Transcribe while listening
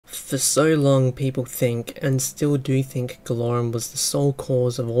For so long, people think, and still do think, Galorum was the sole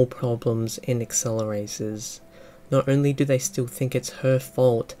cause of all problems in Acceleracers. Not only do they still think it's her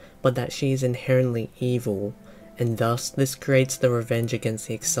fault, but that she is inherently evil, and thus this creates the revenge against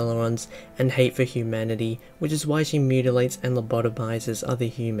the Accelerons and hate for humanity, which is why she mutilates and lobotomizes other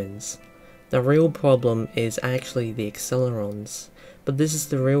humans. The real problem is actually the Accelerons, but this is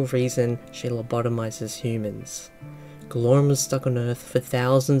the real reason she lobotomizes humans. Galorum was stuck on Earth for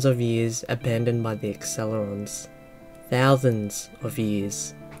thousands of years, abandoned by the Accelerons. Thousands of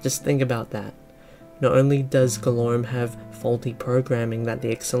years. Just think about that. Not only does Galorum have faulty programming that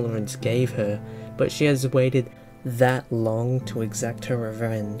the Accelerons gave her, but she has waited that long to exact her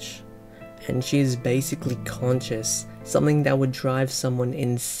revenge. And she is basically conscious, something that would drive someone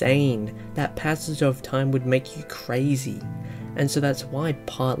insane. That passage of time would make you crazy. And so that's why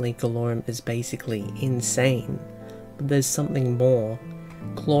partly Galorum is basically insane. But there's something more.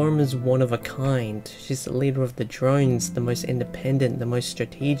 Galorum is one of a kind. She's the leader of the drones, the most independent, the most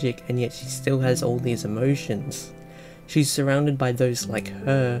strategic, and yet she still has all these emotions. She's surrounded by those like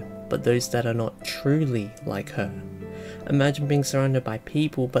her, but those that are not truly like her. Imagine being surrounded by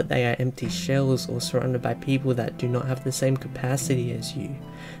people, but they are empty shells, or surrounded by people that do not have the same capacity as you.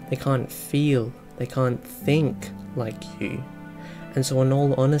 They can't feel, they can't think like you. And so in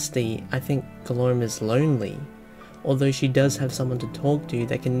all honesty, I think Galorum is lonely. Although she does have someone to talk to,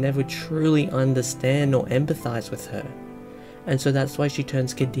 they can never truly understand or empathize with her. And so that's why she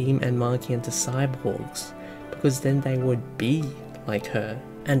turns Kadeem and Marky into cyborgs, because then they would be like her.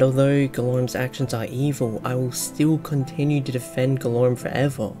 And although Galorum's actions are evil, I will still continue to defend Galorum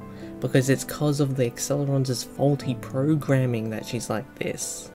forever, because it's cause of the Accelerons' faulty programming that she's like this.